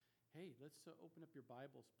Hey, let's open up your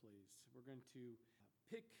Bibles, please. We're going to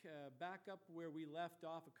pick back up where we left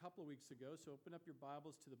off a couple of weeks ago. So open up your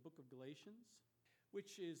Bibles to the book of Galatians,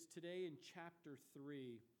 which is today in chapter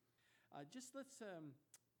 3.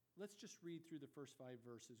 Let's just read through the first 5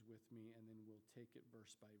 verses with me, and then we'll take it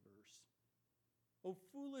verse by verse. O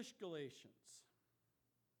foolish Galatians,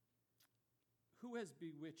 who has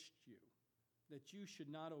bewitched you that you should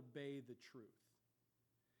not obey the truth,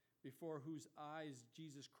 before whose eyes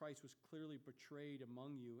Jesus Christ was clearly portrayed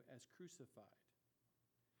among you as crucified?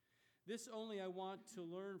 This only I want to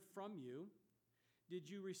learn from you. Did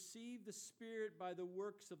you receive the Spirit by the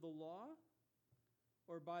works of the law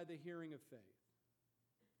or by the hearing of faith?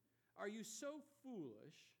 Are you so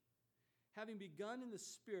foolish? Having begun in the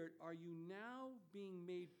Spirit, are you now being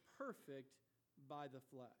made perfect by the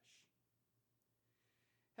flesh?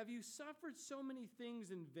 Have you suffered so many things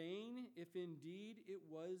in vain, if indeed it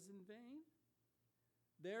was in vain?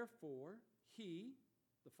 Therefore, He,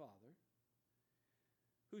 the Father,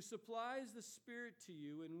 who supplies the Spirit to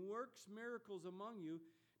you and works miracles among you,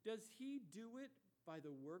 does He do it by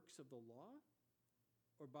the works of the law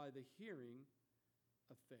or by the hearing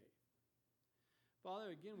of faith?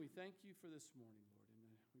 Father, again, we thank you for this morning, Lord, and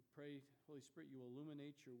we pray, Holy Spirit, you will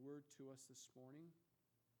illuminate your word to us this morning.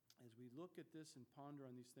 As we look at this and ponder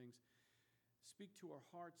on these things, speak to our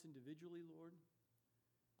hearts individually, Lord,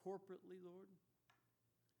 corporately, Lord,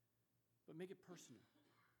 but make it personal.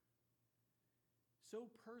 So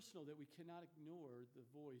personal that we cannot ignore the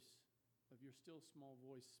voice of your still small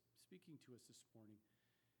voice speaking to us this morning,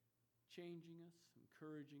 changing us,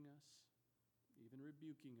 encouraging us, even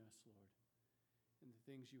rebuking us, Lord, in the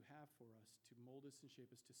things you have for us to mold us and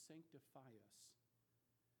shape us, to sanctify us.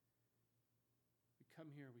 We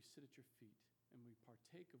come here, we sit at your feet, and we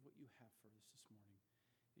partake of what you have for us this morning.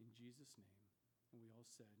 In Jesus' name. And we all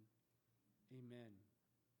said, amen.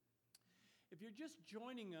 If you're just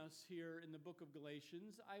joining us here in the book of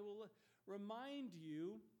Galatians, I will remind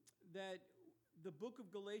you that the book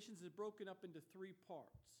of Galatians is broken up into 3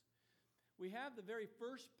 parts. We have the very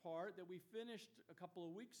first part that we finished a couple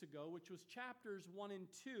of weeks ago, which was chapters 1 and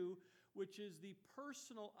 2, which is the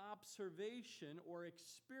personal observation or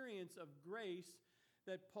experience of grace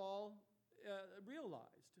that Paul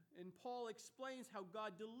realized. And Paul explains how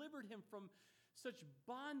God delivered him from such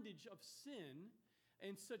bondage of sin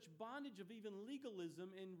and such bondage of even legalism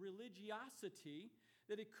and religiosity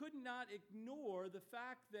that he could not ignore the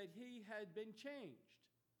fact that he had been changed,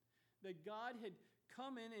 that God had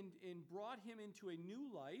come in and brought him into a new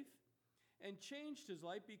life and changed his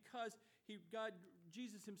life because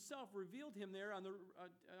Jesus himself revealed him there on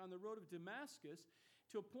the road of Damascus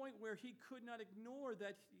to a point where he could not ignore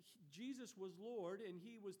that Jesus was Lord and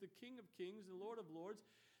he was the King of Kings and Lord of Lords,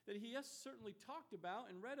 that he certainly talked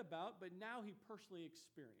about and read about, but now he personally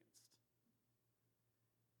experienced.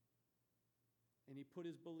 And he put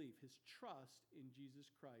his belief, his trust in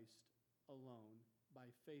Jesus Christ alone,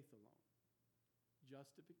 by faith alone.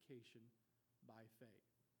 Justification by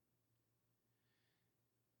faith.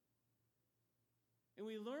 And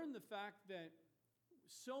we learn the fact that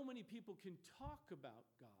so many people can talk about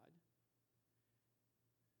God.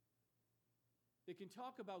 They can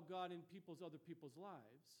talk about God in other people's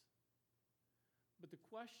lives. But the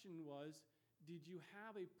question was, did you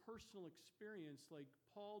have a personal experience like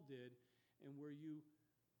Paul did, and were you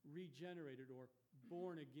regenerated or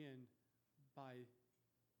born again by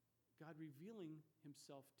God revealing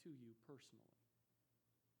himself to you personally?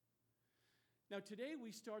 Now today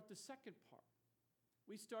we start the second part.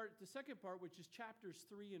 We start the second part, which is chapters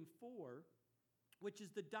 3 and 4, which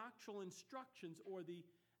is the doctrinal instructions or the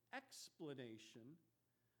explanation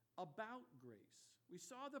about grace. We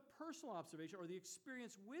saw the personal observation or the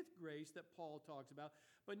experience with grace that Paul talks about,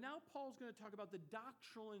 but now Paul's going to talk about the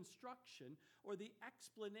doctrinal instruction or the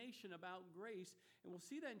explanation about grace, and we'll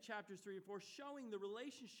see that in chapters 3 and 4, showing the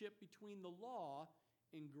relationship between the law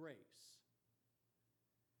and grace.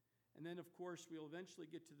 And then, of course, we'll eventually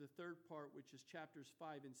get to the third part, which is chapters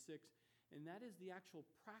 5 and 6, and that is the actual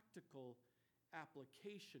practical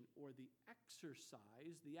application or the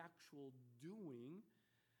exercise, the actual doing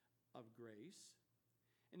of grace.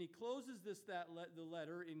 And he closes the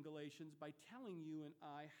letter in Galatians by telling you and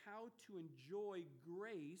I how to enjoy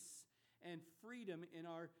grace and freedom in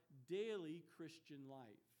our daily Christian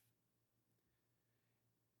life.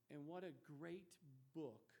 And what a great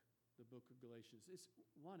book the book of Galatians. It's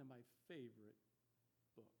one of my favorite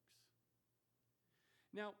books.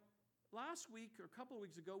 Now, last week or a couple of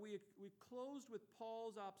weeks ago, we closed with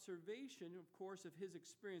Paul's observation, of course, of his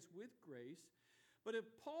experience with grace. But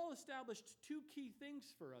Paul established 2 key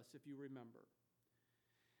things for us, if you remember.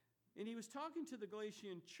 And he was talking to the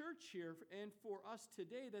Galatian church here and for us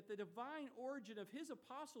today that the divine origin of his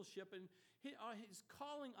apostleship and his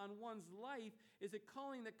calling on one's life is a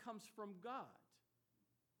calling that comes from God.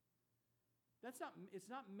 It's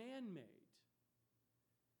not man-made.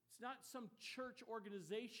 It's not some church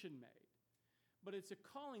organization made. But it's a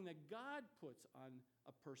calling that God puts on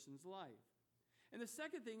a person's life. And the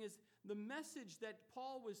second thing is the message that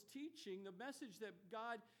Paul was teaching, the message that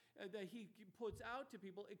God that he puts out to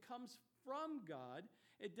people, it comes from God.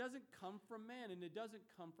 It doesn't come from man, and it doesn't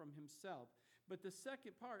come from himself. But the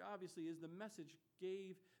second part, obviously, is the message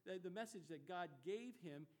that God gave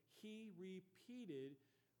him, he repeated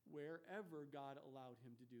wherever God allowed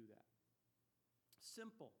him to do that.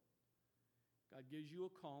 Simple. God gives you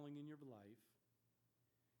a calling in your life,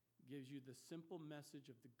 gives you the simple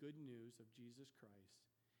message of the good news of Jesus Christ,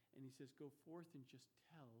 and he says, go forth and just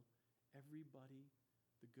tell everybody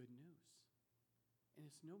the good news. And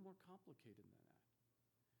it's no more complicated than that.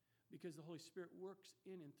 Because the Holy Spirit works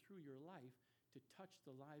in and through your life to touch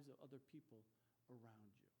the lives of other people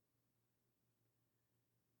around you.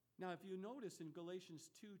 Now, if you notice in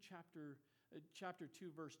Galatians 2, chapter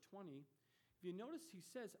 2, verse 20, if you notice, he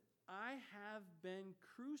says, I have been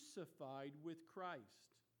crucified with Christ.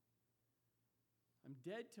 I'm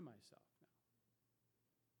dead to myself now.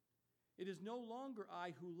 It is no longer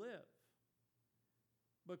I who live,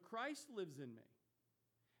 but Christ lives in me.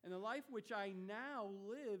 And the life which I now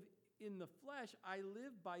live in the flesh, I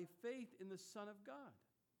live by faith in the Son of God,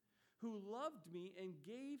 who loved me and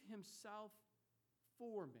gave himself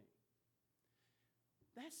for me.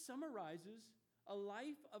 That summarizes a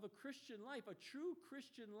life of a Christian life, a true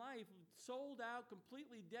Christian life, sold out,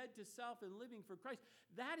 completely dead to self and living for Christ.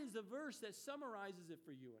 That is a verse that summarizes it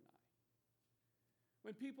for you and I.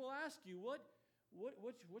 When people ask you,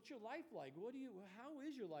 what's your life like? How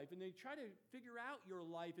is your life? And they try to figure out your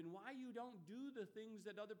life and why you don't do the things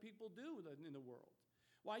that other people do in the world.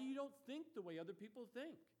 Why you don't think the way other people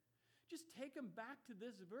think. Just take them back to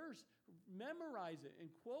this verse, memorize it and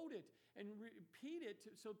quote it and repeat it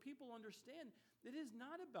so people understand that it is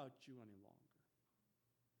not about you any longer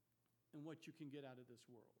and what you can get out of this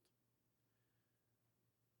world,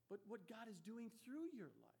 but what God is doing through your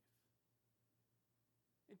life.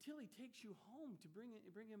 Until he takes you home to bring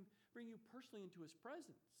you personally into his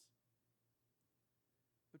presence.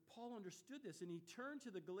 But Paul understood this, and he turned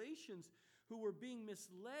to the Galatians who were being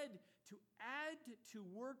misled to add to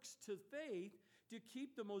works to faith to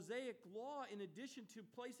keep the Mosaic law in addition to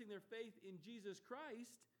placing their faith in Jesus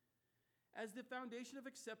Christ as the foundation of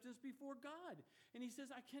acceptance before God. And he says,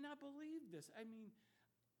 I cannot believe this.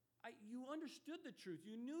 You understood the truth.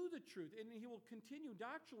 You knew the truth. And he will continue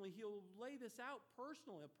doctrinally. He'll lay this out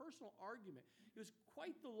personally, a personal argument. He was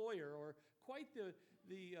quite the lawyer or quite the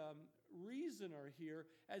reasoner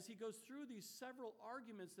here as he goes through these several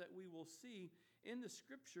arguments that we will see in the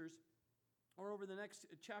scriptures or over the next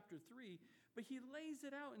chapter 3. But he lays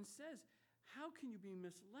it out and says, how can you be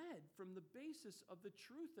misled from the basis of the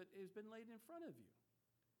truth that has been laid in front of you?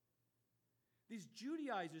 These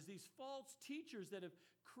Judaizers, these false teachers that have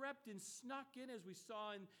crept and snuck in, as we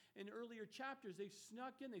saw in earlier chapters, they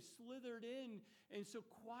snuck in, they slithered in, and so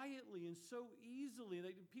quietly and so easily,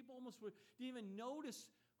 that people almost didn't even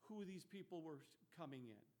notice who these people were coming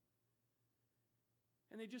in.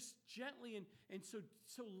 And they just gently and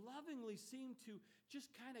so lovingly seemed to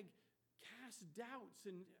just kind of cast doubts.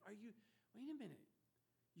 And wait a minute.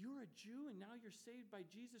 You're a Jew and now you're saved by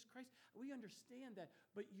Jesus Christ. We understand that,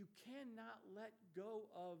 but you cannot let go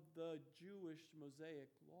of the Jewish Mosaic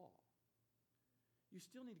law. You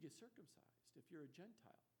still need to get circumcised if you're a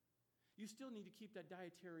Gentile. You still need to keep that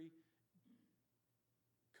dietary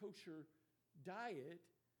kosher diet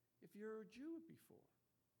if you're a Jew before.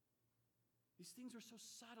 These things are so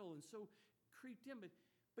subtle and so creeped in,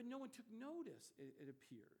 but no one took notice, it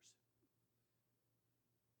appears.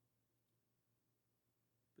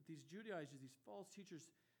 But these Judaizers, these false teachers,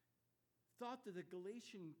 thought that the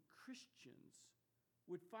Galatian Christians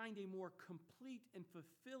would find a more complete and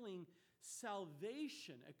fulfilling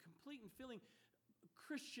salvation, a complete and fulfilling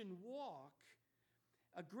Christian walk,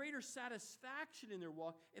 a greater satisfaction in their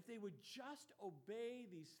walk if they would just obey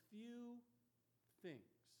these few things.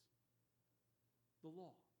 The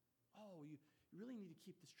law. Oh, you really need to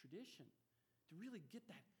keep this tradition to really get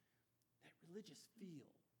that religious feel.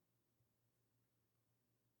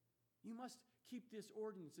 You must keep this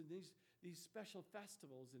ordinance and these special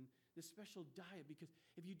festivals and this special diet, because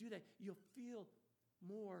if you do that, you'll feel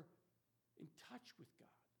more in touch with God.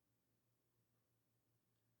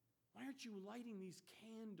 Why aren't you lighting these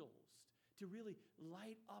candles to really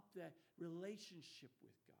light up that relationship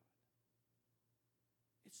with God?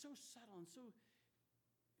 It's so subtle and so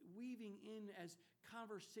weaving in as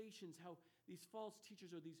conversations, how these false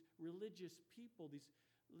teachers or these religious people, these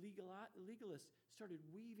legalists, started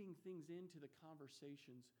weaving things into the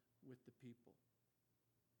conversations with the people.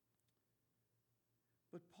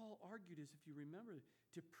 But Paul argued, as if you remember,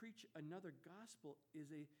 to preach another gospel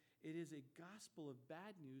is a gospel of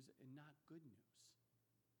bad news and not good news.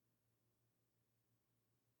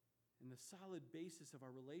 And the solid basis of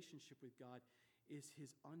our relationship with God is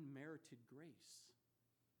his unmerited grace.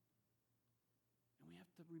 And we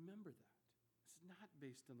have to remember that. It's not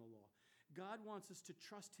based on the law. God wants us to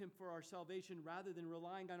trust him for our salvation rather than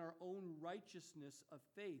relying on our own righteousness of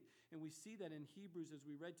faith. And we see that in Hebrews, as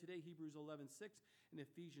we read today, Hebrews 11:6 and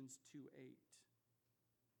Ephesians 2:8.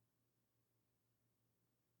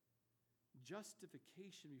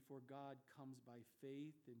 Justification before God comes by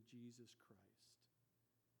faith in Jesus Christ.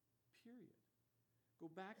 Period. Go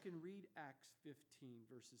back and read Acts 15,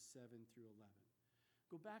 verses 7 through 11.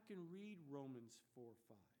 Go back and read Romans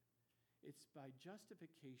 4:5. It's by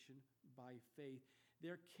justification, by faith.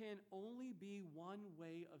 There can only be one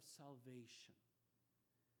way of salvation,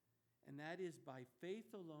 and that is by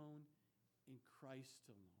faith alone, in Christ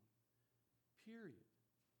alone. Period.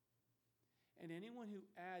 And anyone who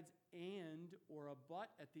adds and or a but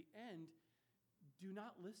at the end, do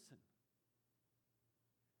not listen.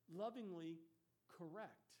 Lovingly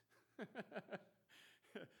correct.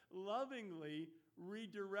 Lovingly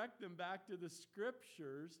redirect them back to the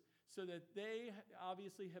scriptures so that they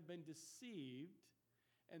obviously have been deceived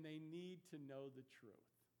and they need to know the truth.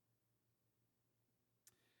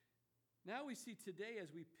 Now we see today,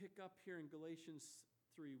 as we pick up here in Galatians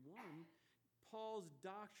 3:1, Paul's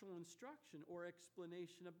doctrinal instruction or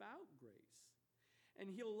explanation about grace. And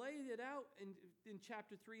he'll lay it out in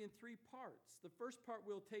chapter 3 in 3 parts. The first part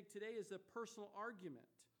we'll take today is a personal argument,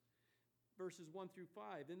 verses 1 through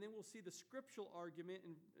 5. And then we'll see the scriptural argument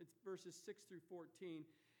in verses 6 through 14.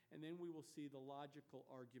 And then we will see the logical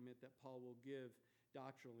argument that Paul will give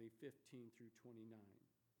doctrinally, 15 through 29.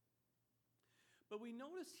 But we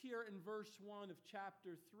notice here in verse 1 of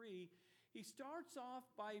chapter 3, he starts off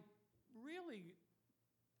by really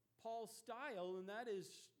Paul's style, and that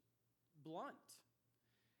is blunt.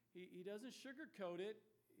 He doesn't sugarcoat it.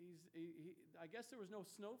 I guess there was no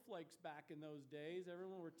snowflakes back in those days.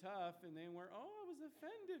 Everyone were tough, and they were, I was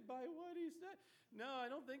offended by what he said. No, I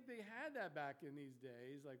don't think they had that back in these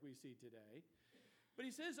days like we see today. But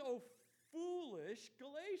he says, oh, foolish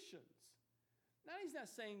Galatians. Now, he's not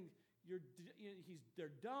saying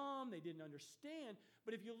they're dumb, they didn't understand.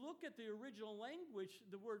 But if you look at the original language,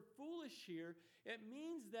 the word foolish here, it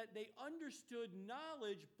means that they understood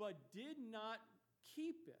knowledge but did not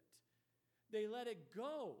keep it. They let it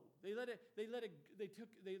go. They let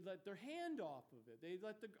their hand off of it.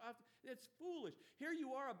 It's foolish. Here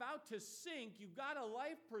you are about to sink. You've got a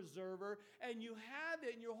life preserver and you have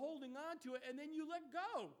it and you're holding on to it and then you let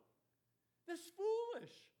go. That's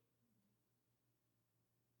foolish.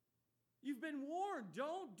 You've been warned,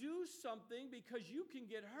 don't do something because you can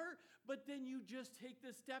get hurt, but then you just take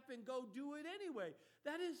this step and go do it anyway.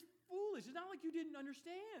 That is foolish. It's not like you didn't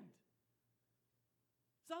understand.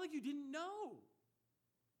 It's not like you didn't know.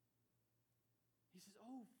 He says,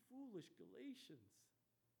 oh, foolish Galatians.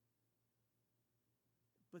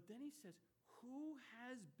 But then he says, who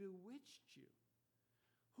has bewitched you?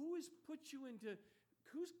 Who has put you into,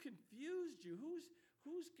 who's confused you?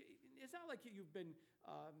 It's not like you've been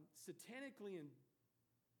satanically in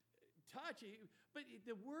touch, but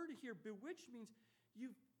the word here, bewitched, means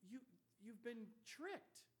you've been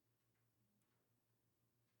tricked.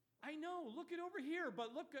 I know, look it over here,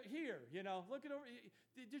 but look here, look it over.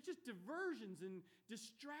 There's just diversions and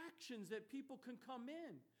distractions that people can come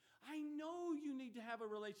in. I know you need to have a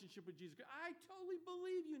relationship with Jesus Christ. I totally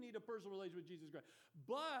believe you need a personal relationship with Jesus Christ.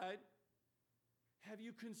 But have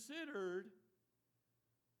you considered,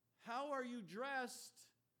 how are you dressed?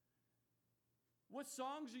 What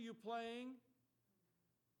songs are you playing?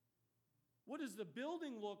 What does the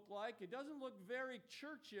building look like? It doesn't look very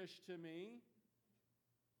churchish to me.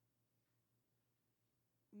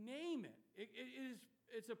 Name it.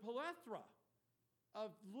 It's a plethora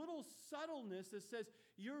of little subtleness that says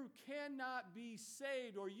you cannot be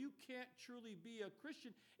saved or you can't truly be a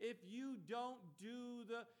Christian if you don't do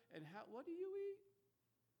what do you eat?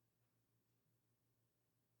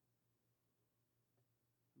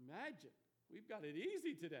 Imagine. We've got it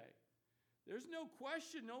easy today. There's no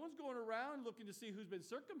question. No one's going around looking to see who's been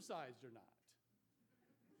circumcised or not.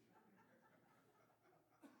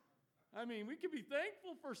 I mean, we can be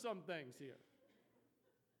thankful for some things here.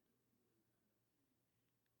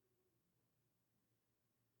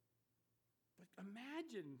 But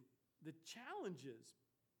imagine the challenges.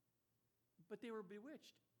 But they were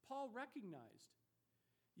bewitched. Paul recognized,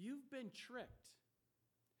 you've been tricked.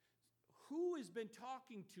 Who has been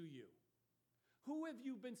talking to you? Who have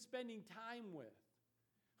you been spending time with?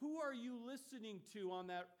 Who are you listening to on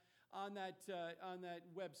that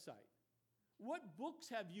website? What books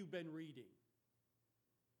have you been reading?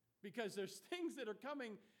 Because there's things that are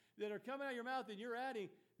coming out of your mouth and you're adding,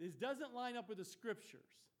 this doesn't line up with the scriptures.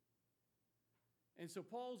 And so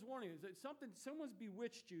Paul's warning is that someone's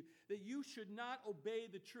bewitched you, that you should not obey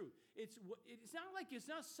the truth. It's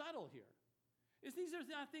not subtle here. These are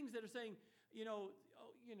not things that are saying,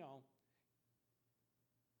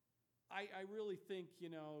 I really think,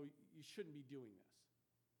 you shouldn't be doing this.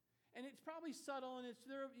 And it's probably subtle, and it's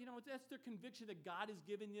that's their conviction that God has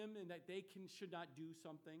given them and that they should not do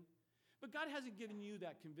something. But God hasn't given you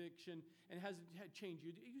that conviction and hasn't changed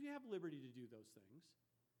you. You have liberty to do those things.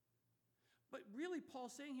 But really,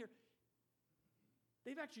 Paul's saying here,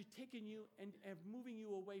 they've actually taken you and moving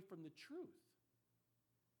you away from the truth.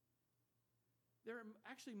 They're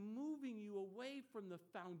actually moving you away from the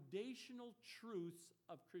foundational truths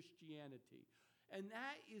of Christianity. And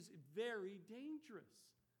that is very dangerous,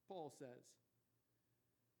 Paul says.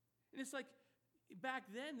 And it's like, back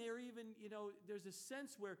then, there's a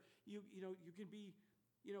sense where you can be,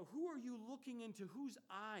 who are you looking into whose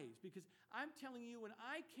eyes? Because I'm telling you, when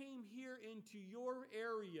I came here into your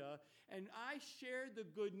area and I shared the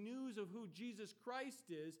good news of who Jesus Christ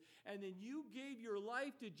is, and then you gave your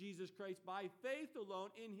life to Jesus Christ by faith alone,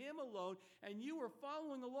 in Him alone, and you were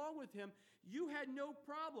following along with Him, you had no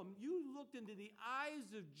problem. You looked into the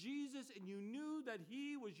eyes of Jesus and you knew that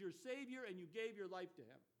He was your Savior and you gave your life to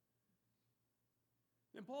Him.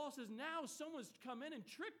 And Paul says, now someone's come in and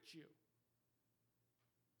tricked you.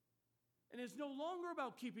 And it's no longer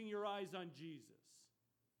about keeping your eyes on Jesus.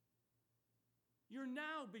 You're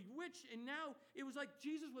now bewitched, and now it was like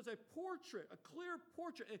Jesus was a portrait, a clear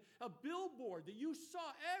portrait, a billboard that you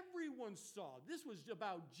saw, everyone saw. This was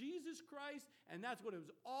about Jesus Christ, and that's what it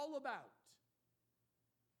was all about.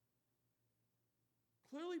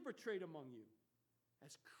 Clearly portrayed among you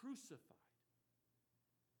as crucified,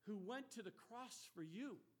 who went to the cross for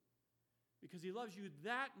you because He loves you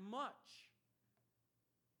that much.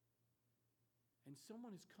 And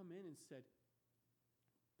someone has come in and said,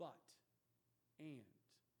 and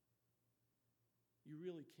you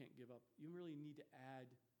really can't give up. You really need to add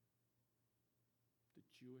the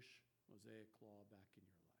Jewish Mosaic law back in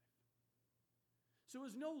your life. So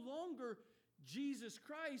it's no longer Jesus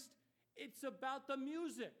Christ, it's about the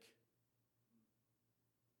music.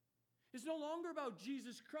 It's no longer about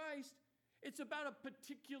Jesus Christ, it's about a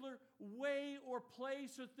particular way or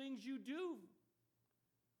place or things you do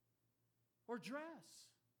or dress.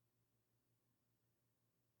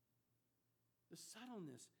 The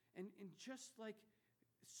subtleness, and just like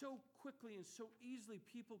so quickly and so easily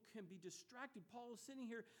people can be distracted. Paul is sitting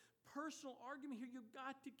here, personal argument here. You've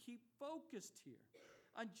got to keep focused here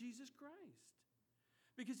on Jesus Christ.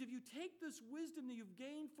 Because if you take this wisdom that you've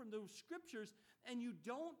gained from those scriptures and you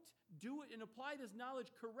don't do it and apply this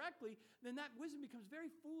knowledge correctly, then that wisdom becomes very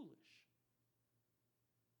foolish.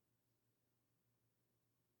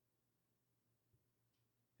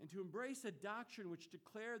 And to embrace a doctrine which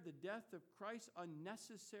declared the death of Christ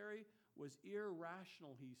unnecessary was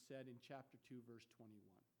irrational, he said in chapter 2, verse 21.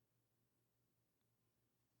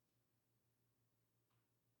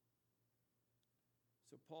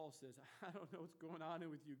 So Paul says, I don't know what's going on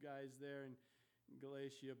with you guys there in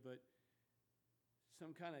Galatia, but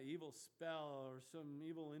some kind of evil spell or some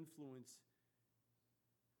evil influence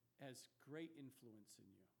has great influence in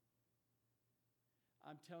you.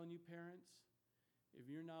 I'm telling you, parents, if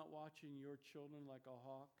you're not watching your children like a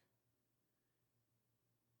hawk,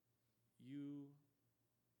 you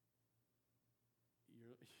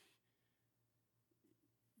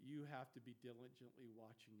have to be diligently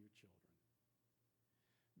watching your children.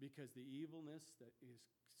 Because the evilness that is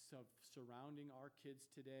surrounding our kids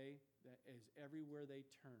today, that is everywhere they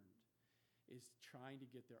turned, is trying to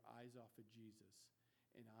get their eyes off of Jesus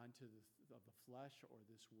and onto the flesh or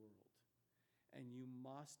this world. And you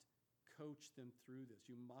must coach them through this.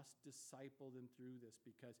 You must disciple them through this,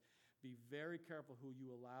 because be very careful who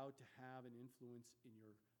you allow to have an influence in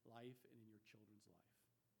your life and in your children's life.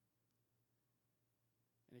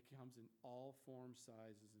 And it comes in all forms,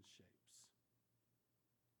 sizes, and shapes.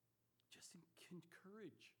 Just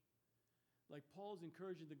encourage. Like Paul's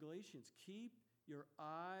encouraging the Galatians, keep your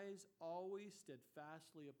eyes always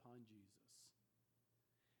steadfastly upon Jesus.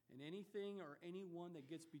 And anything or anyone that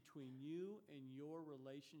gets between you and your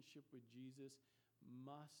relationship with Jesus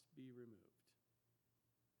must be removed.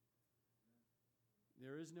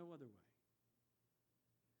 There is no other way.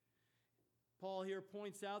 Paul here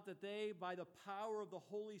points out that they, by the power of the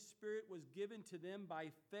Holy Spirit, was given to them by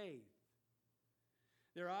faith.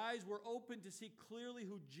 Their eyes were opened to see clearly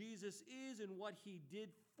who Jesus is and what he did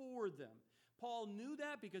for them. Paul knew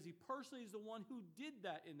that because he personally is the one who did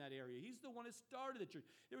that in that area. He's the one who started the church.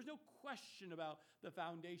 There was no question about the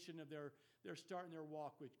foundation of their start and their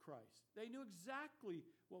walk with Christ. They knew exactly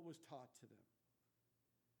what was taught to them.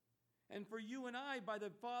 And for you and I, by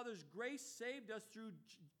the Father's grace, saved us through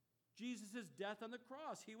Jesus' death on the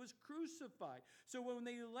cross. He was crucified. So when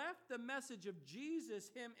they left the message of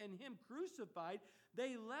Jesus, him crucified,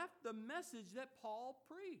 they left the message that Paul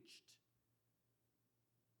preached.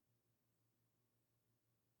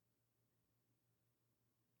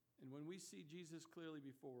 And when we see Jesus clearly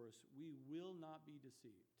before us, we will not be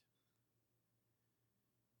deceived.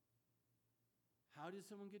 How did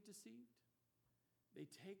someone get deceived? They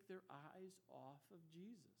take their eyes off of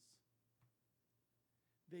Jesus.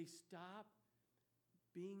 They stop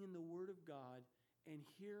being in the Word of God and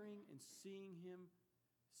hearing and seeing him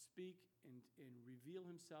speak and reveal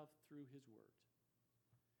himself through his Word.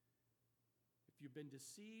 If you've been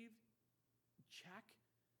deceived, check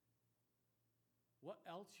what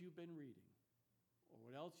else you've been reading or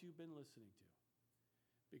what else you've been listening to.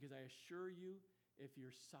 Because I assure you, if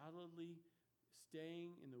you're solidly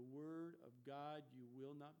staying in the Word of God, you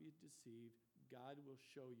will not be deceived. God will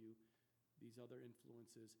show you these other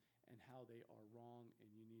influences and how they are wrong, and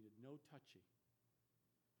you needed no touchy.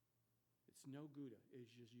 It's no Gouda. It's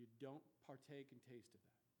just you don't partake and taste of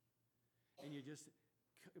that. And you just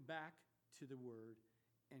come back to the Word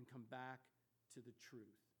and come back to the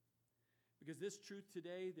truth. Because this truth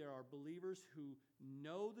today, there are believers who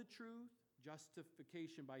know the truth,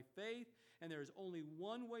 justification by faith, and there is only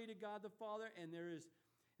one way to God the Father, and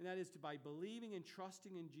that is by believing and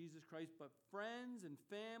trusting in Jesus Christ. But friends and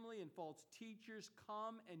family and false teachers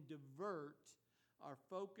come and divert our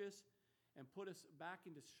focus and put us back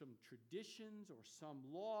into some traditions or some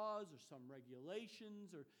laws or some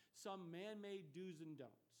regulations or some man-made do's and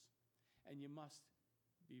don'ts. And you must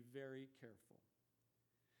be very careful.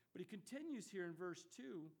 But he continues here in verse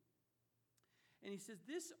 2, and he says,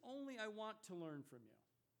 "This only I want to learn from you."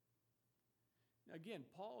 Now again,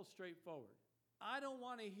 Paul is straightforward. I don't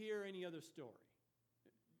want to hear any other story.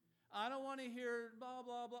 I don't want to hear blah,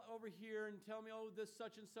 blah, blah over here and tell me, oh, this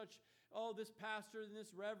such and such, oh, this pastor and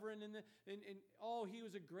this reverend, and oh, he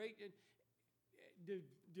was a great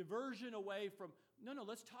diversion away from, no,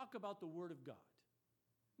 let's talk about the Word of God.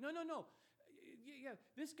 No. Yeah,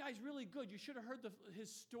 this guy's really good. You should have heard his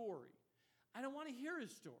story. I don't want to hear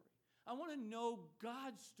his story. I want to know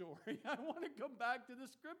God's story. I want to come back to the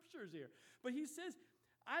Scriptures here. But he says,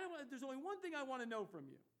 there's only one thing I want to know from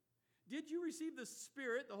you. Did you receive the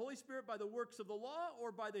Spirit, the Holy Spirit, by the works of the law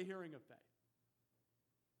or by the hearing of faith?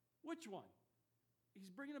 Which one?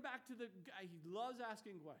 He's bringing it back to the guy. He loves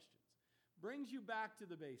asking questions. Brings you back to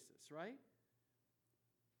the basis, right?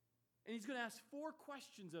 And he's going to ask 4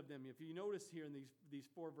 questions of them, if you notice here in these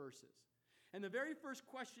 4 verses. And the very first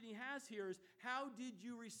question he has here is, how did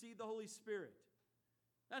you receive the Holy Spirit?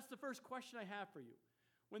 That's the first question I have for you.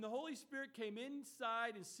 When the Holy Spirit came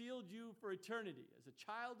inside and sealed you for eternity as a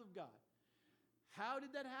child of God, how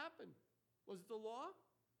did that happen? Was it the law?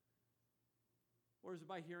 Or is it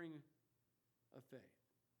by hearing of faith?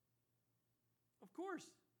 Of course,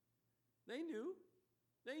 they knew.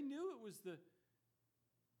 They knew it was the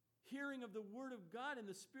hearing of the Word of God and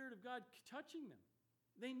the Spirit of God touching them.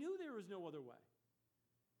 They knew there was no other way.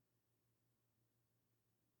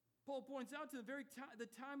 Paul points out to the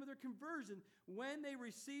time of their conversion, when they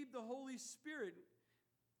received the Holy Spirit.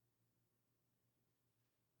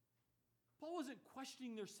 Paul wasn't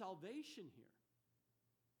questioning their salvation here,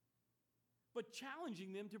 but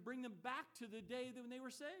challenging them to bring them back to the day when they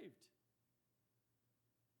were saved.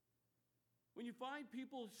 When you find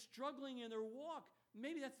people struggling in their walk,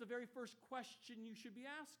 maybe that's the very first question you should be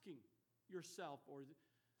asking yourself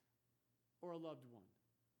or a loved one.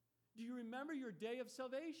 Do you remember your day of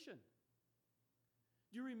salvation?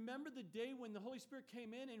 Do you remember the day when the Holy Spirit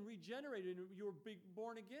came in and regenerated and you were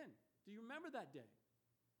born again? Do you remember that day?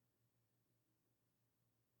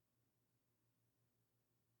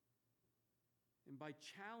 And by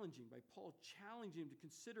Paul challenging them to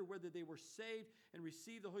consider whether they were saved and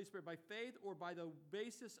received the Holy Spirit by faith or by the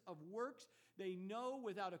basis of works, they know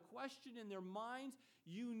without a question in their minds,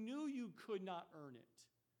 you knew you could not earn it.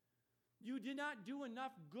 You did not do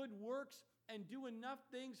enough good works and do enough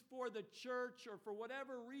things for the church or for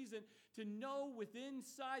whatever reason to know within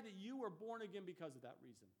inside that you were born again because of that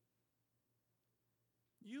reason.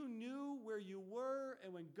 You knew where you were,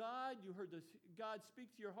 and when you heard God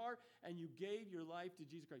speak to your heart, and you gave your life to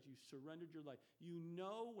Jesus Christ. You surrendered your life. You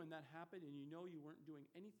know when that happened, and you know you weren't doing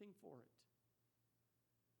anything for it.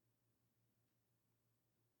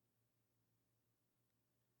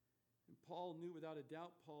 And Paul knew without a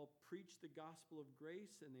doubt, Paul preached the gospel of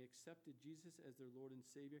grace, and they accepted Jesus as their Lord and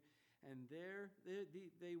Savior. And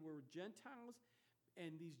they were Gentiles,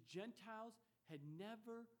 and these Gentiles had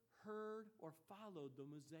never heard or followed the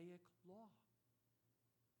Mosaic law.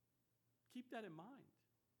 Keep that in mind.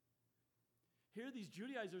 Here these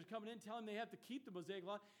Judaizers coming in telling them they have to keep the Mosaic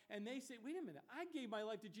law, and they say, wait a minute, I gave my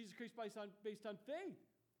life to Jesus Christ based on faith.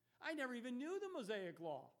 I never even knew the Mosaic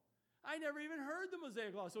law. I never even heard the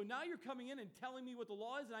Mosaic law. So now you're coming in and telling me what the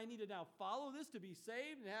law is, and I need to now follow this to be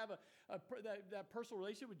saved and have that personal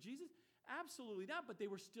relationship with Jesus? Absolutely not, but they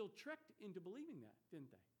were still tricked into believing that,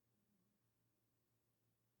 didn't they?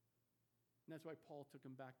 And that's why Paul took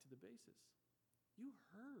them back to the basis. You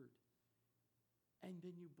heard, and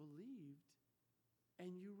then you believed,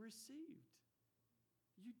 and you received.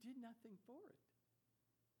 You did nothing for it.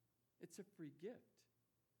 It's a free gift.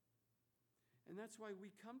 And that's why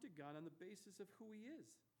we come to God on the basis of who He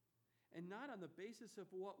is, and not on the basis of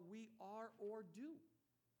what we are or do.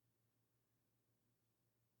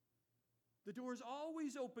 The door is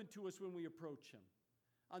always open to us when we approach Him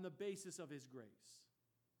on the basis of His grace,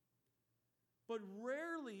 but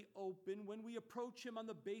rarely open when we approach Him on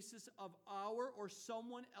the basis of our or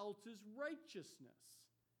someone else's righteousness.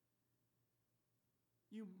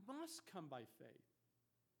 You must come by faith.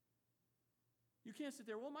 You can't sit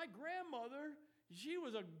there, well, my grandmother, she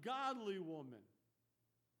was a godly woman,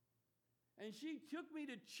 and she took me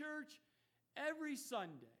to church every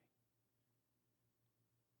Sunday.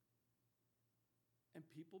 And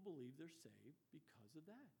people believe they're saved because of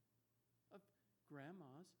that, of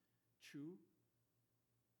grandma's true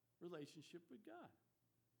relationship with God.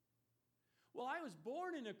 Well, I was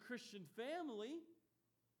born in a Christian family.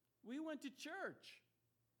 We went to church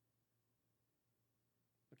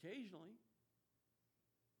occasionally.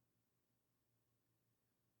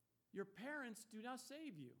 Your parents do not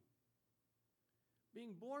save you.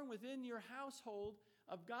 Being born within your household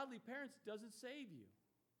of godly parents doesn't save you.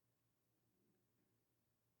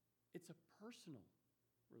 It's a personal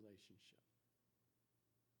relationship.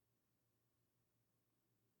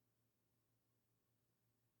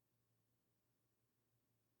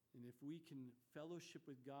 And if we can fellowship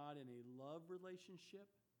with God in a love relationship,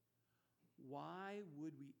 why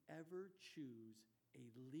would we ever choose a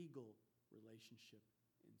legal relationship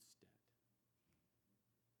instead?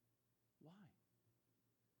 Why?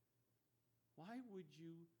 Why would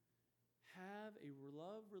you have a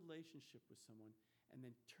love relationship with someone and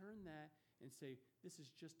then turn that and say, this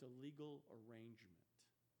is just a legal arrangement?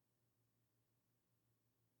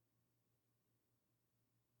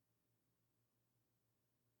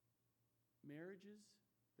 Marriages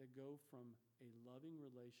that go from a loving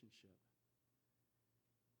relationship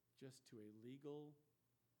just to a legal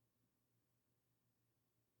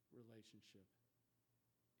relationship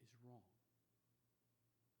is wrong.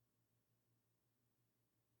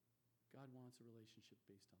 God wants a relationship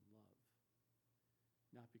based on love,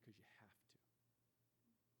 not because you have to,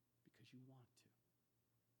 because you want to.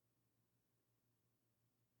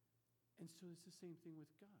 And so it's the same thing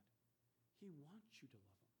with God. He wants you to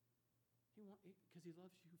love Him. Because He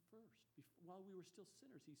loves you first. While we were still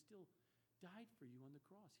sinners, He still died for you on the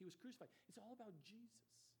cross. He was crucified. It's all about Jesus.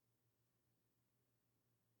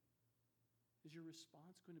 Is your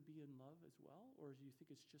response going to be in love as well? Or do you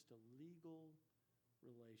think it's just a legal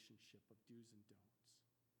relationship of do's and don'ts?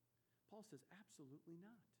 Paul says, absolutely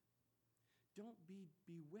not. Don't be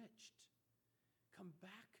bewitched. Come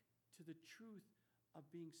back to the truth of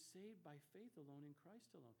being saved by faith alone in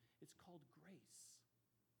Christ alone. It's called grace.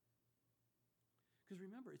 Because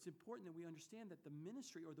remember, it's important that we understand that the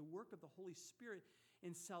ministry or the work of the Holy Spirit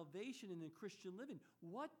in salvation and in Christian living,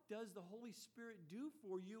 what does the Holy Spirit do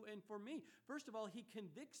for you and for me? First of all, He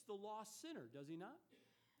convicts the lost sinner, does He not?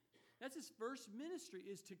 That's His first ministry,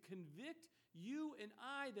 is to convict you and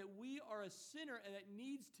I that we are a sinner and that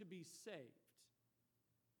needs to be saved.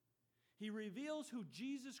 He reveals who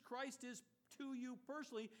Jesus Christ is to you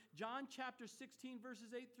personally. John chapter 16,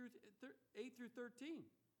 verses 8 through 13.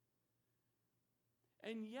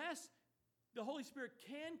 And yes, the Holy Spirit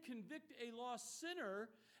can convict a lost sinner,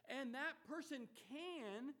 and that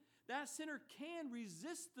sinner can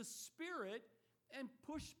resist the Spirit and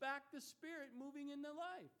push back the Spirit moving in their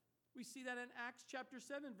life. We see that in Acts chapter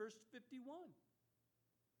 7, verse 51.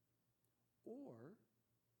 Or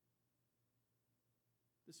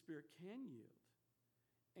the Spirit can yield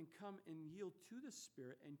and come and yield to the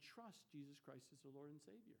Spirit and trust Jesus Christ as the Lord and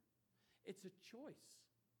Savior. It's a choice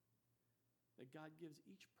that God gives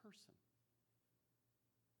each person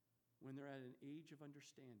when they're at an age of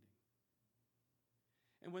understanding.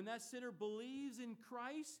 And when that sinner believes in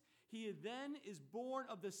Christ, he then is born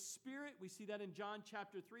of the Spirit. We see that in John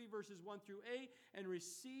chapter 3, verses 1 through 8, and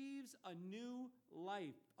receives a new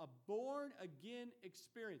life, a born-again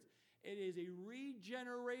experience. It is a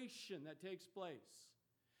regeneration that takes place.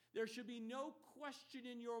 There should be no question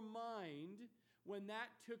in your mind when that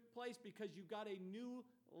took place because you got a new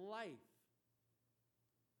life.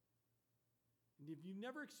 And if you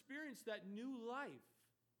never experienced that new life,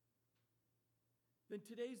 then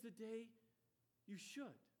today's the day you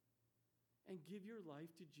should. And give your life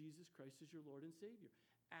to Jesus Christ as your Lord and Savior.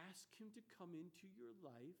 Ask Him to come into your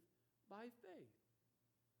life by faith.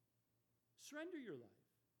 Surrender your life.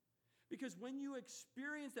 Because when you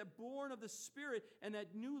experience that born of the Spirit and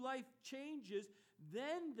that new life changes,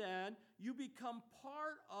 then you become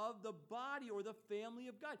part of the body or the family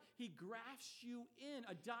of God. He grafts you in,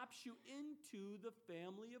 adopts you into the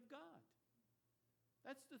family of God.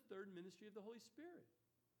 That's the third ministry of the Holy Spirit.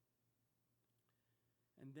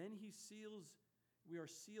 And then we are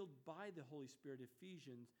sealed by the Holy Spirit,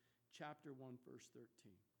 Ephesians chapter 1, verse 13.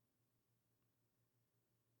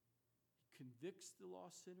 He convicts the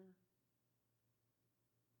lost sinner.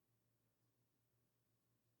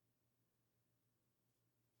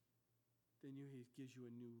 Then He gives you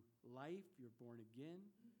a new life. You're born again.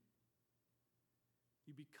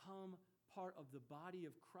 You become part of the body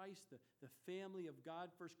of Christ, the family of God,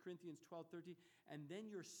 1 Corinthians 12:13. And then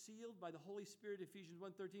you're sealed by the Holy Spirit, Ephesians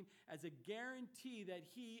 1:13, as a guarantee that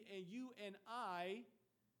He and you and I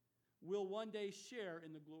will one day share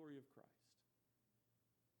in the glory of Christ.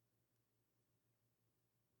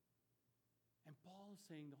 And Paul is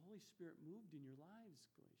saying the Holy Spirit moved in your lives,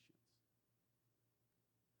 Galatians.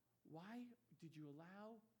 Why did you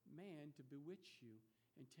allow man to bewitch you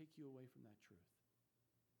and take you away from that truth?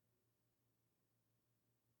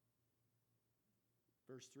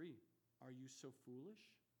 Verse 3, are you so foolish?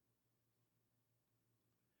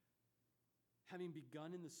 Having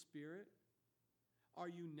begun in the Spirit, are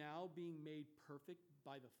you now being made perfect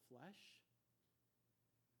by the flesh?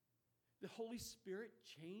 The Holy Spirit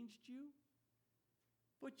changed you,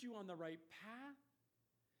 put you on the right path.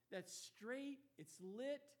 That's straight, it's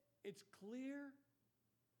lit, it's clear,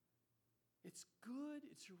 it's good,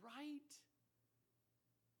 it's right.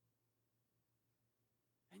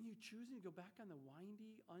 And you choosing to go back on the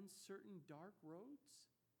windy, uncertain, dark roads?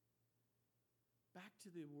 Back to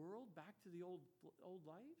the world, back to the old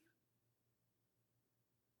life?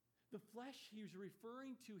 The flesh he's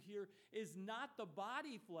referring to here is not the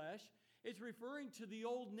body flesh. It's referring to the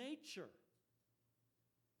old nature.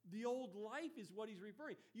 The old life is what he's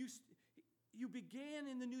referring. You began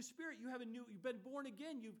in the new Spirit. You've been born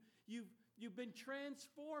again. You've been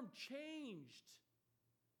transformed, changed.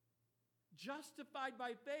 Justified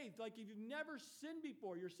by faith, like if you've never sinned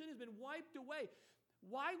before. Your sin has been wiped away.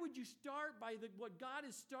 Why would you start by what God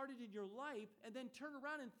has started in your life and then turn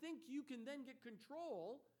around and think you can then get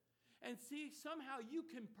control and see somehow you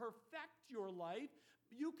can perfect your life,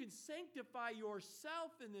 you can sanctify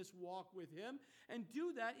yourself in this walk with Him and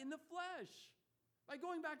do that in the flesh by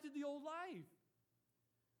going back to the old life,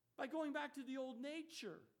 by going back to the old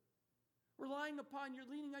nature?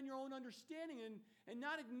 Leaning on your own understanding and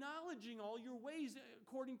not acknowledging all your ways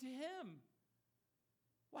according to Him.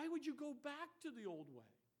 Why would you go back to the old way?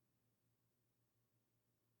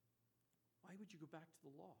 Why would you go back to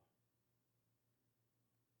the law?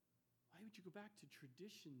 Why would you go back to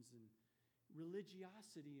traditions and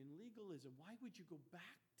religiosity and legalism? Why would you go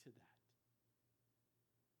back to that?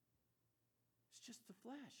 It's just the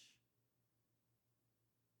flesh.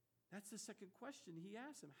 That's the second question he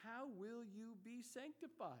asked him. How will you be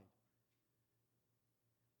sanctified?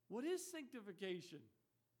 What is sanctification?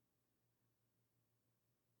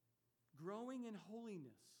 Growing in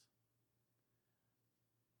holiness.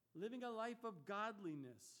 Living a life of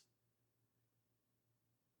godliness.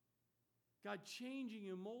 God changing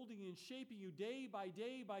you, molding you, and shaping you day by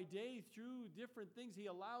day by day through different things He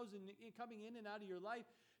allows in coming in and out of your life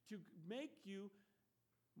to make you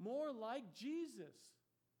more like Jesus.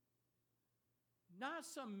 Not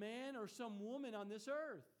some man or some woman on this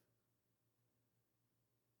earth,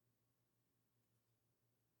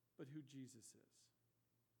 but who Jesus is.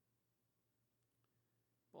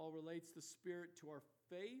 Paul relates the Spirit to our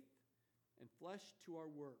faith and flesh to our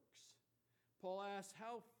works. Paul asks,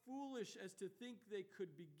 how foolish as to think they could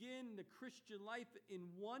begin the Christian life in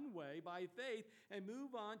one way by faith and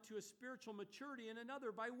move on to a spiritual maturity in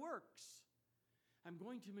another by works. I'm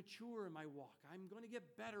going to mature in my walk. I'm going to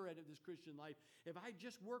get better at this Christian life if I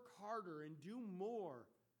just work harder and do more.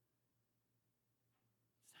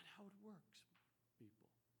 It's not how it works, people.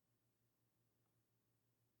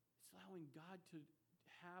 It's allowing God to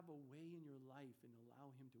have a way in your life and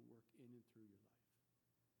allow him to work in and through your life.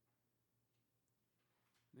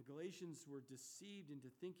 The Galatians were deceived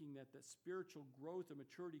into thinking that spiritual growth and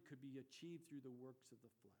maturity could be achieved through the works of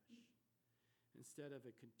the flesh, instead of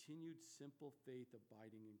a continued simple faith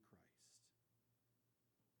abiding in Christ.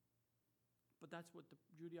 But that's what the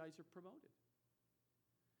Judaizers promoted.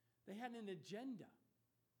 They had an agenda.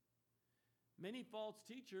 Many false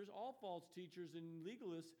teachers, all false teachers and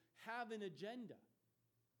legalists, have an agenda.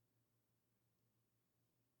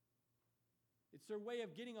 It's their way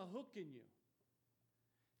of getting a hook in you.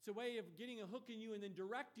 It's a way of getting a hook in you and then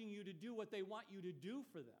directing you to do what they want you to do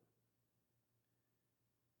for them.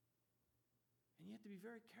 And you have to be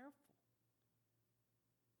very careful.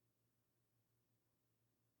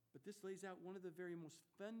 But this lays out one of the very most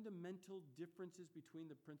fundamental differences between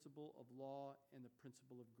the principle of law and the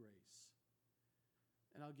principle of grace.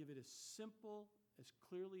 And I'll give it as simple, as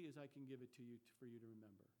clearly as I can give it to you for you to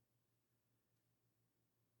remember.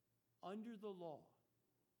 Under the law,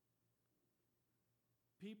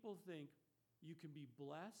 people think you can be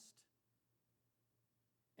blessed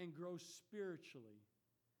and grow spiritually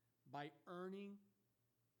by earning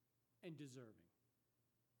and deserving.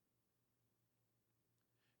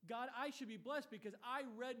 God, I should be blessed because I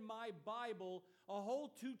read my Bible a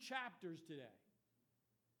whole 2 chapters today.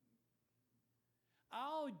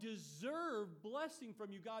 I'll deserve blessing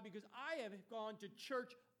from you, God, because I have gone to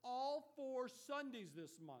church all 4 Sundays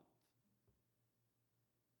this month.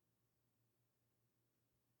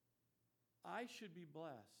 I should be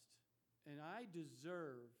blessed, and I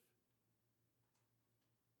deserve,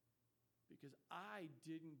 because I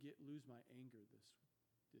didn't lose my anger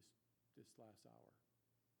this last hour.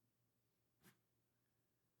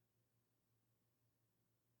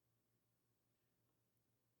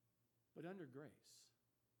 But under grace,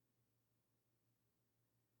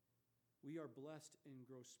 we are blessed and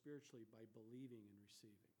grow spiritually by believing and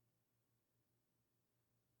receiving.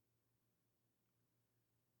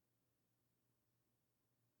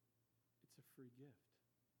 It's a free gift.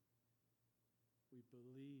 We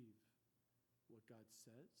believe what God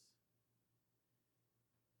says,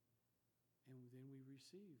 and then we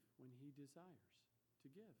receive when he desires to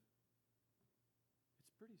give.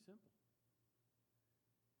 It's pretty simple.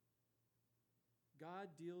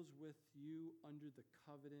 God deals with you under the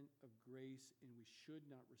covenant of grace, and we should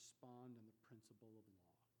not respond on the principle of law.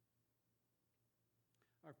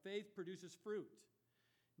 Our faith produces fruit,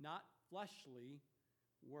 not fleshly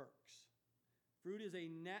works. Fruit is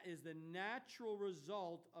the natural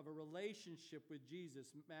result of a relationship with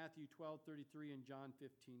Jesus, Matthew 12:33 and John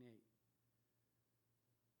 15:8.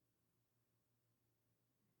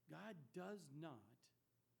 God does not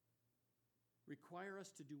require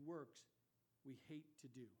us to do works we hate to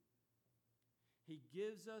do. He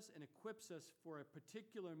gives us and equips us for a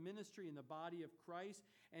particular ministry in the body of Christ,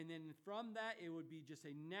 and then from that it would be just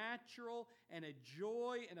a natural and a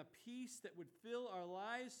joy and a peace that would fill our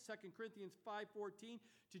lives, 2 Corinthians 5:14,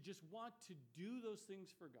 to just want to do those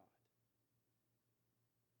things for God.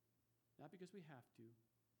 Not because we have to,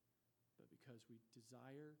 but because we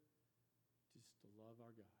desire just to love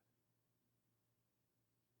our God.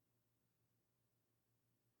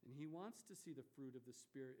 And he wants to see the fruit of the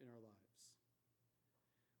Spirit in our lives,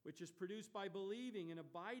 which is produced by believing and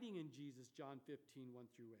abiding in Jesus, John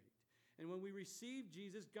 15:1-8. And when we received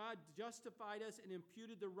Jesus, God justified us and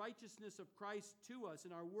imputed the righteousness of Christ to us.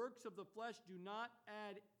 And our works of the flesh do not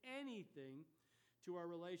add anything to our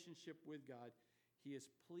relationship with God. He is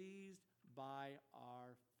pleased by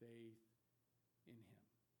our faith in him.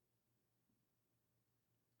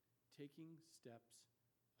 Taking steps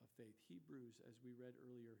of faith. Hebrews, as we read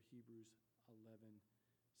earlier, Hebrews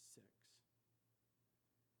 11:6.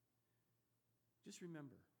 Just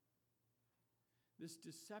remember, this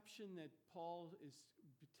deception that Paul is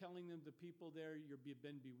telling them, the people there, you've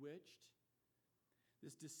been bewitched.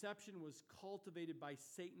 This deception was cultivated by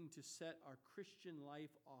Satan to set our Christian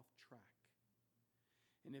life off track.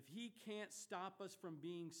 And if he can't stop us from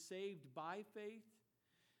being saved by faith,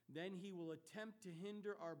 then he will attempt to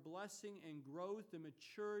hinder our blessing and growth and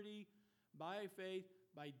maturity by faith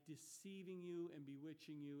by deceiving you and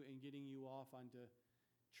bewitching you and getting you off onto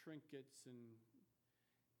trinkets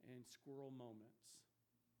and squirrel moments.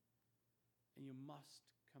 And you must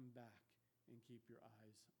come back and keep your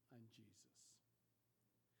eyes on Jesus.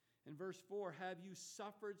 In verse 4, have you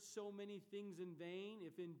suffered so many things in vain,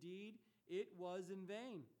 if indeed it was in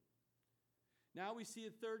vain? Now we see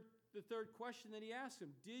the third question that he asked him.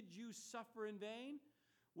 Did you suffer in vain?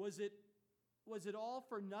 Was it all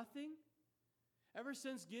for nothing? Ever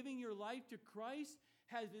since giving your life to Christ,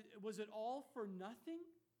 was it all for nothing?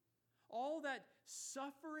 All that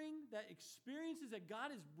suffering, that experiences that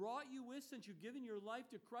God has brought you with since you've given your life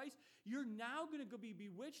to Christ, you're now going to be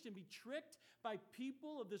bewitched and be tricked by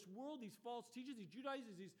people of this world, these false teachers, these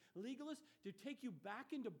Judaizers, these legalists, to take you back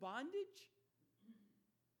into bondage?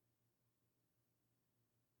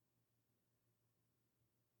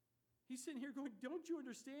 He's sitting here going, don't you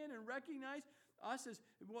understand and recognize us as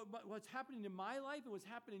what's happening in my life and what's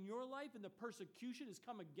happening in your life, and the persecution has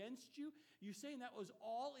come against you? You saying that was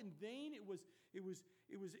all in vain? It was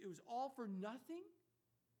all for nothing?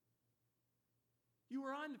 You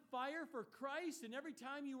were on fire for Christ, and every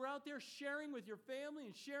time you were out there sharing with your family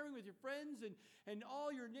and sharing with your friends and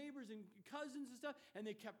all your neighbors and cousins and stuff, and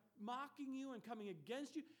they kept mocking you and coming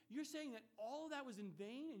against you, you're saying that all of that was in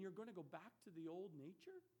vain and you're going to go back to the old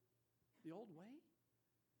nature? The old way?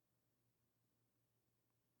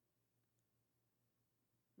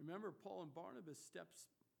 Remember, Paul and Barnabas steps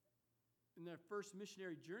in their first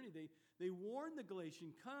missionary journey. They warned the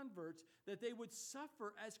Galatian converts that they would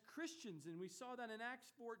suffer as Christians. And we saw that in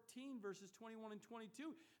Acts 14, verses 21 and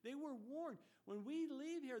 22. They were warned. When we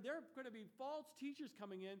leave here, there are going to be false teachers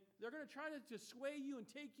coming in. They're going to try to sway you and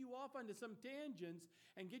take you off onto some tangents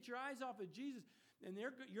and get your eyes off of Jesus. And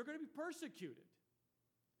you're going to be persecuted.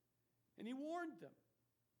 And he warned them.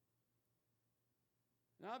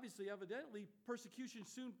 And obviously, evidently, persecution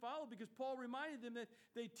soon followed, because Paul reminded them that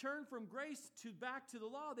they turned from grace back to the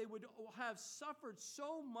law. They would have suffered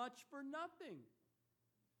so much for nothing.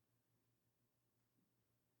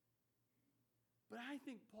 But I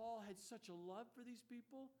think Paul had such a love for these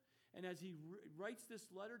people. And as he writes this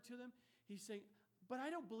letter to them, he's saying, but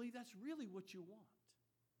I don't believe that's really what you want.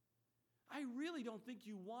 I really don't think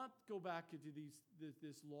you want to go back into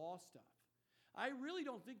this law stuff. I really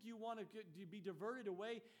don't think you want to be diverted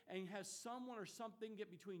away and have someone or something get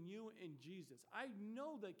between you and Jesus. I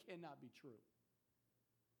know that cannot be true.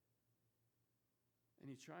 And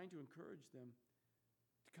he's trying to encourage them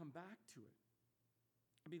to come back to it.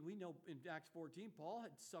 I mean, we know in Acts 14, Paul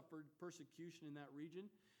had suffered persecution in that region.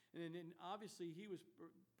 And then obviously he was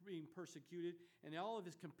being persecuted, and all of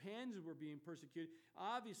his companions were being persecuted.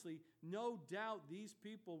 Obviously, no doubt these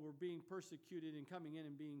people were being persecuted and coming in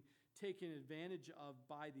and being taken advantage of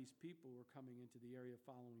by these people who were coming into the area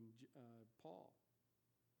following Paul.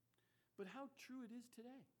 But how true it is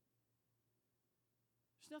today.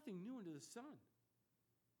 There's nothing new under the sun.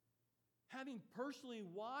 Having personally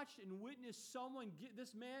watched and witnessed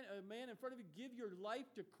a man in front of you give your life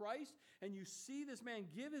to Christ, and you see this man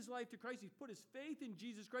give his life to Christ, he's put his faith in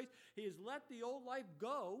Jesus Christ, he has let the old life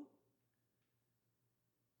go,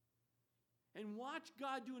 and watch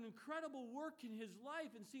God do an incredible work in his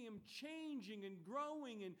life and see him changing and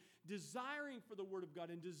growing and desiring for the Word of God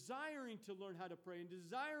and desiring to learn how to pray and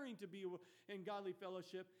desiring to be in godly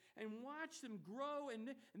fellowship, and watch them grow.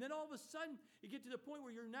 And then all of a sudden you get to the point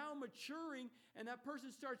where you're now maturing, and that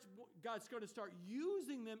person God's going to start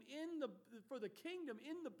using them for the kingdom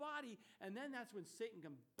in the body, and then that's when Satan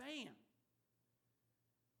comes, bam.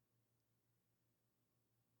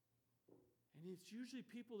 And it's usually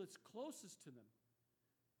people that's closest to them.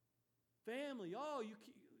 Family, you're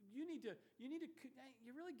really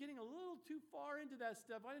getting a little too far into that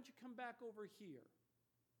stuff. Why don't you come back over here?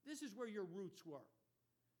 This is where your roots were.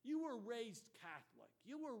 You were raised Catholic.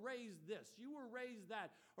 You were raised this. You were raised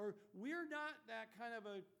that. Or we're not that kind of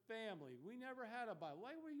a family. We never had a Bible.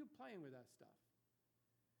 Why were you playing with that stuff?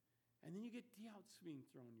 And then you get doubts being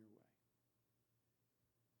thrown your way.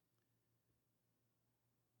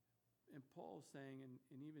 And Paul's saying,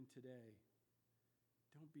 and even today,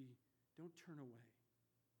 don't turn away.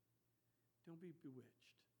 Don't be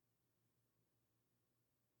bewitched.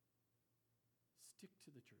 Stick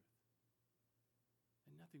to the truth.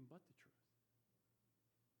 And nothing but the truth.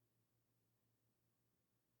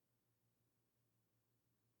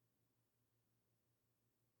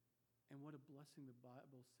 And what a blessing the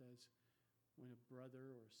Bible says when a brother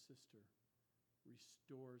or a sister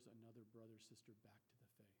restores another brother or sister back to the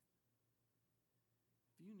faith.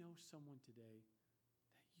 If you know someone today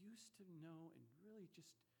that used to know and really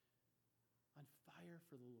just on fire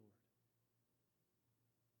for the Lord,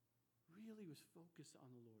 really was focused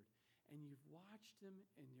on the Lord, and you've watched them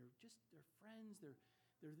and they're friends,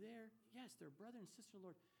 they're there, yes, they're brother and sister in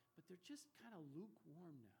the Lord, but they're just kind of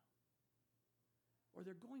lukewarm now. Or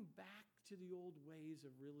they're going back to the old ways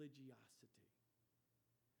of religiosity.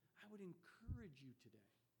 I would encourage you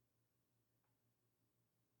today,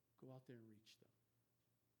 go out there and reach them.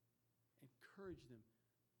 encourage them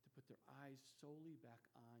to put their eyes solely back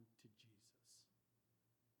on to Jesus.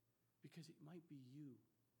 Because it might be you.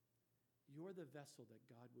 You're the vessel that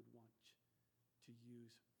God would want to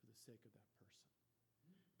use for the sake of that person.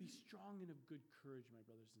 Be strong and of good courage, my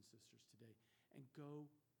brothers and sisters, today, and go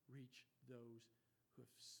reach those who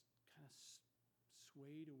have kind of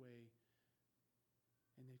swayed away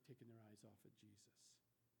and they've taken their eyes off of Jesus.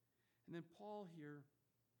 And then Paul here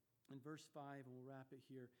in verse 5, and we'll wrap it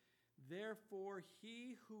here. Therefore,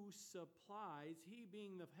 he who supplies, he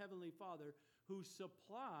being the heavenly Father, who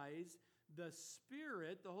supplies the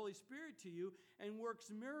Spirit, the Holy Spirit to you, and works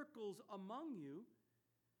miracles among you,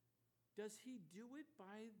 does he do it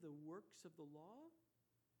by the works of the law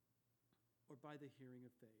or by the hearing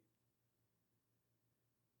of faith?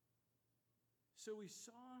 So we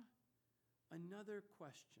saw another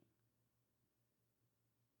question.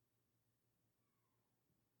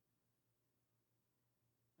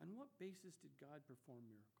 On what basis did God perform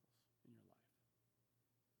miracles in your life?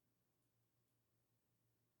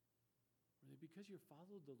 Were they because you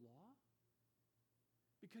followed the law?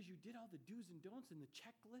 Because you did all the do's and don'ts in the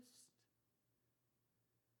checklist?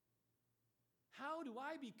 How do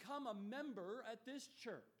I become a member at this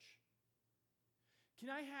church? Can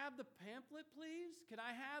I have the pamphlet, please? Can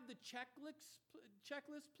I have the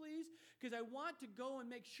checklist, please? Because I want to go and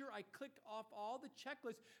make sure I click off all the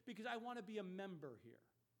checklists because I want to be a member here.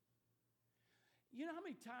 You know how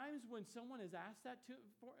many times when someone has asked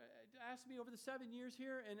asked me over the 7 years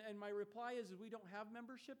here, and my reply is we don't have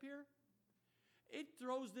membership here? It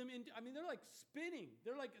throws them into, they're like spinning.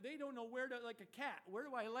 They're like, they don't know where to, like a cat, where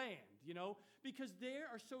do I land, Because they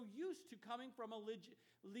are so used to coming from a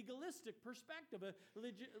legalistic perspective, a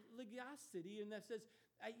religiosity, and that says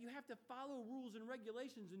you have to follow rules and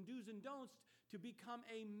regulations and do's and don'ts to become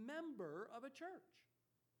a member of a church.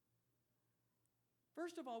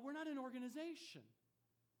 First of all, we're not an organization.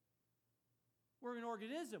 We're an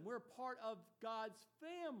organism. We're a part of God's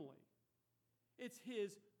family. It's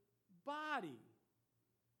His body.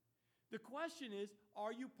 The question is,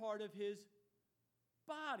 are you part of His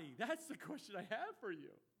body? That's the question I have for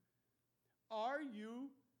you. Are you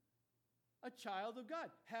a child of God?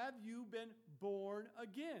 Have you been born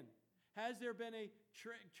again? Has there been a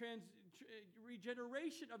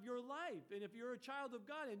regeneration of your life? And if you're a child of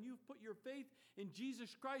God and you've put your faith in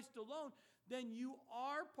Jesus Christ alone, then you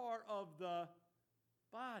are part of the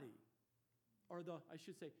body. Or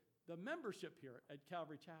the membership here at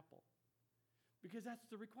Calvary Chapel. Because that's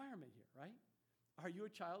the requirement here, right? Are you a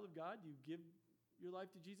child of God? You give your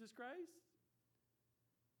life to Jesus Christ?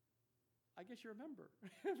 I guess you're a member.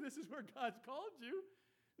 This is where God's called you.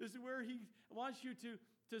 This is where He wants you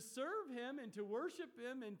to serve Him and to worship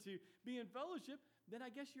Him and to be in fellowship. Then I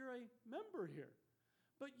guess you're a member here.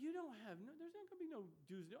 But you don't have, there's not going to be no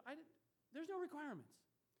dues. There's no requirements.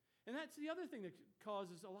 And that's the other thing that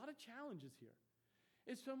causes a lot of challenges here.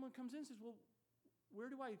 If someone comes in and says, well, where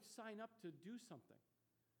do I sign up to do something?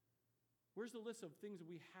 Where's the list of things that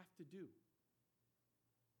we have to do?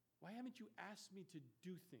 Why haven't you asked me to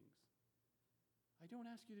do things? I don't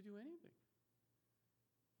ask you to do anything.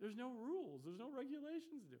 There's no rules. There's no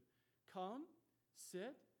regulations to do. Come,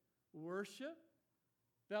 sit, worship,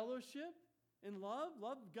 fellowship, and love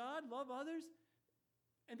God, love others,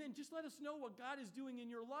 and then just let us know what God is doing in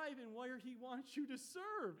your life and where He wants you to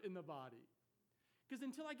serve in the body. Because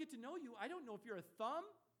until I get to know you, I don't know if you're a thumb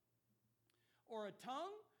or a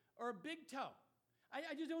tongue or a big toe.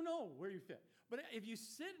 I just don't know where you fit. But if you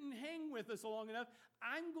sit and hang with us long enough,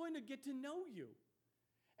 I'm going to get to know you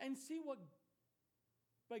and see what,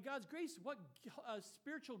 by God's grace, what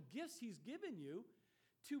spiritual gifts He's given you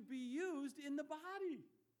to be used in the body.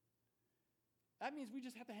 That means we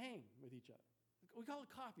just have to hang with each other. We call it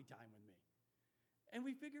coffee time with me. And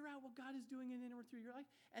we figure out what God is doing in and through your life.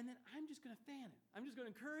 And then I'm just going to fan it. I'm just going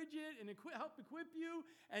to encourage it and help equip you.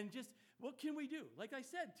 And just, what can we do? Like I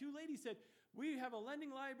said, 2 ladies said, we have a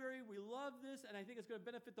lending library. We love this. And I think it's going to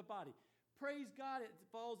benefit the body. Praise God. It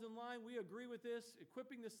falls in line. We agree with this.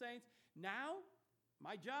 Equipping the saints. Now,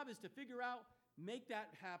 my job is to figure out, make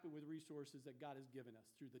that happen with resources that God has given us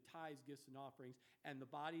through the tithes, gifts, and offerings, and the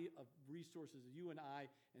body of resources, you and I,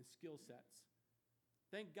 and skill sets.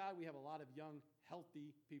 Thank God we have a lot of young,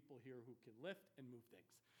 healthy people here who can lift and move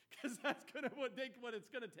things. Because that's what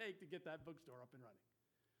it's going to take to get that bookstore up and running.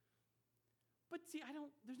 But see,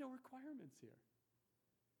 there's no requirements here.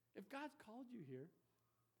 If God's called you here,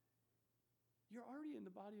 you're already in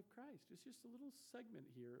the body of Christ. It's just a little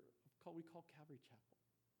segment here we call Calvary Chapel.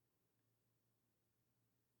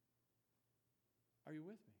 Are you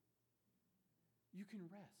with me? You can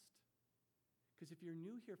rest. Because if you're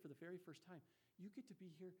new here for the very first time, You get to be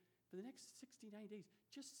here for the next 60, 90 days.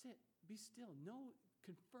 Just sit, be still. Know,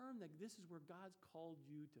 confirm that this is where God's called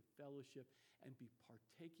you to fellowship and be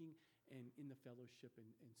partaking in the fellowship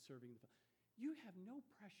and serving. You have no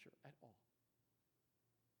pressure at all.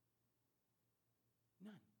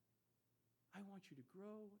 None. I want you to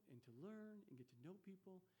grow and to learn and get to know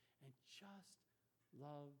people and just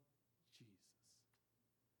love Jesus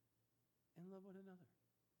and love one another.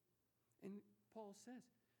 And Paul says,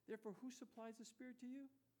 therefore, who supplies the Spirit to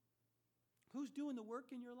you? Who's doing the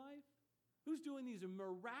work in your life? Who's doing these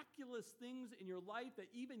miraculous things in your life that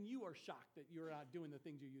even you are shocked that you're not doing the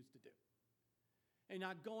things you used to do? And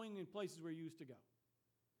not going in places where you used to go?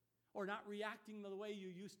 Or not reacting the way you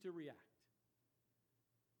used to react?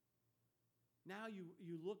 Now you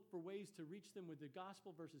look for ways to reach them with the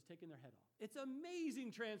gospel versus taking their head off. It's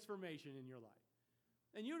amazing transformation in your life.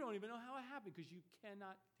 And you don't even know how it happened because you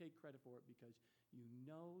cannot take credit for it because you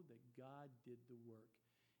know that God did the work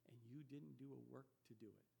and you didn't do a work to do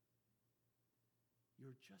it.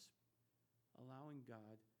 You're just allowing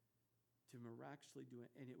God to miraculously do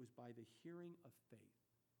it, and it was by the hearing of faith.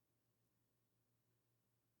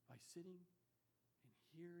 By sitting and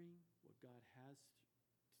hearing what God has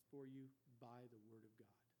for you by the Word of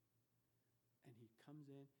God. And He comes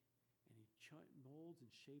in and He molds and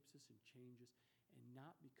shapes us and changes, and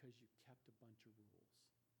not because you kept a bunch of rules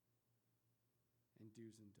and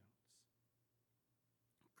do's and don'ts.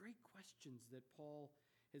 Great questions that Paul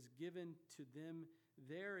has given to them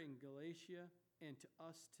there in Galatia and to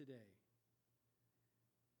us today.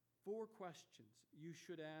 4 questions you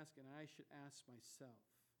should ask and I should ask myself.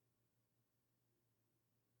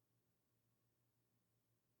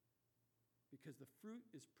 Because the fruit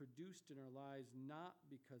is produced in our lives not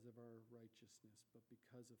because of our righteousness, but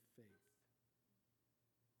because of faith.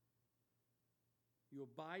 You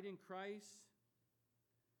abide in Christ,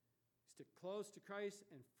 stick close to Christ,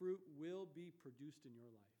 and fruit will be produced in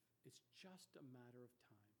your life. It's just a matter of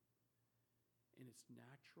time. And it's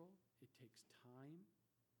natural. It takes time.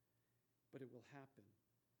 But it will happen.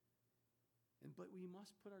 But we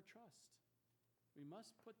must put our trust. We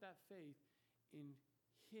must put that faith in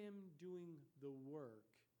Him doing the work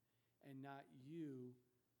and not you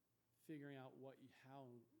figuring out how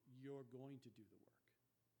you're going to do the work.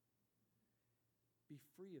 Be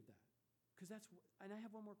free of that. And I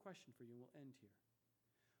have one more question for you, and we'll end here.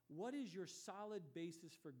 What is your solid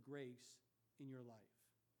basis for grace in your life?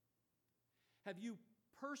 Have you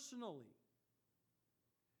personally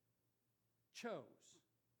chose,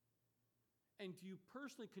 and do you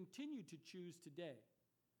personally continue to choose today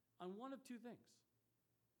on one of 2 things?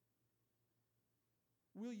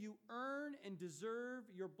 Will you earn and deserve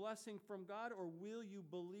your blessing from God, or will you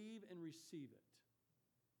believe and receive it?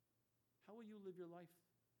 How will you live your life?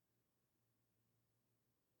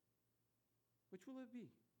 Which will it be?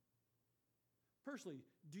 Personally,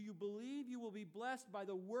 do you believe you will be blessed by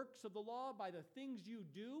the works of the law, by the things you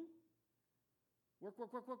do? Work,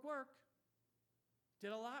 work, work, work, work.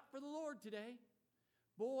 Did a lot for the Lord today.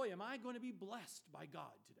 Boy, am I going to be blessed by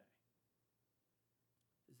God today.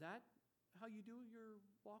 Is that how you do your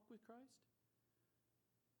walk with Christ?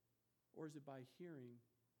 Or is it by hearing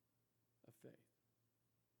of faith?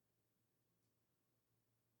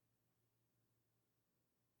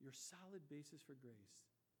 Your solid basis for grace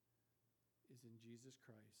is in Jesus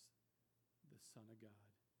Christ, the Son of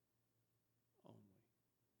God, only.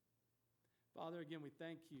 Father, again, we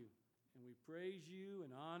thank you and we praise you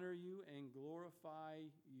and honor you and glorify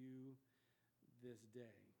you this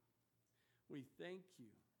day. We thank you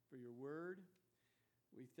for your word.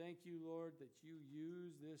 We thank you, Lord, that you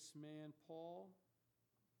use this man, Paul,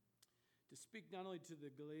 to speak not only to the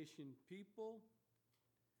Galatian people,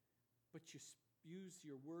 but you use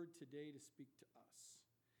your word today to speak to us.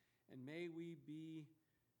 And may we be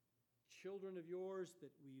children of yours,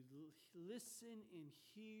 that we listen and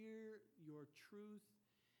hear your truth,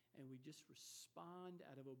 and we just respond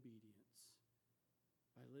out of obedience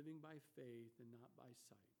by living by faith and not by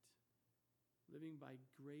sight, living by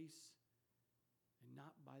grace and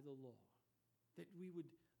not by the law, that we would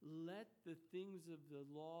let the things of the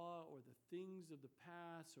law or the things of the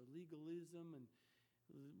past or legalism and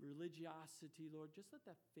religiosity, Lord, just let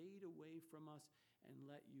that fade away from us and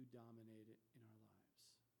let you dominate it in our lives.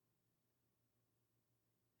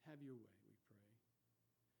 Have your way, we pray.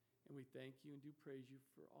 And we thank you and do praise you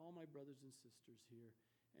for all my brothers and sisters here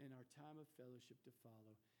and our time of fellowship to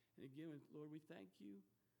follow. And again, Lord, we thank you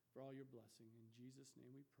for all your blessing. In Jesus'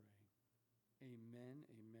 name we pray. Amen,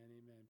 amen, amen.